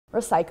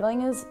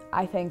Recycling is,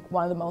 I think,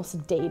 one of the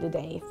most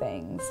day-to-day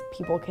things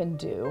people can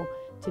do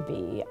to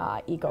be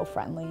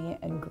eco-friendly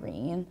and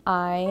green.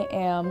 I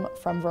am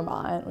from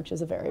Vermont, which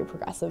is a very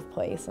progressive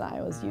place, and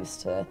I was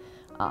used to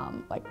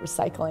like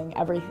recycling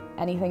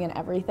anything and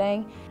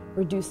everything.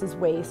 Reduces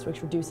waste,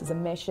 which reduces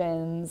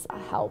emissions,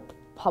 help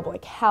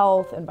public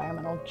health,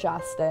 environmental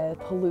justice,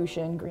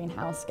 pollution,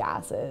 greenhouse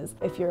gases.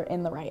 If you're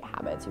in the right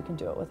habits, you can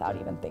do it without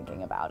even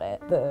thinking about it.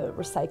 The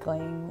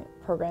recycling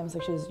programs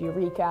such as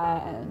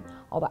Eureka and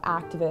all the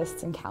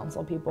activists and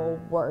council people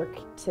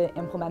work to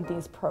implement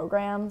these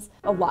programs.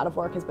 A lot of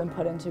work has been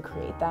put in to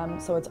create them,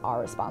 so it's our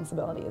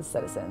responsibility as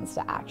citizens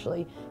to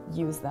actually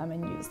use them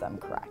and use them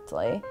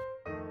correctly.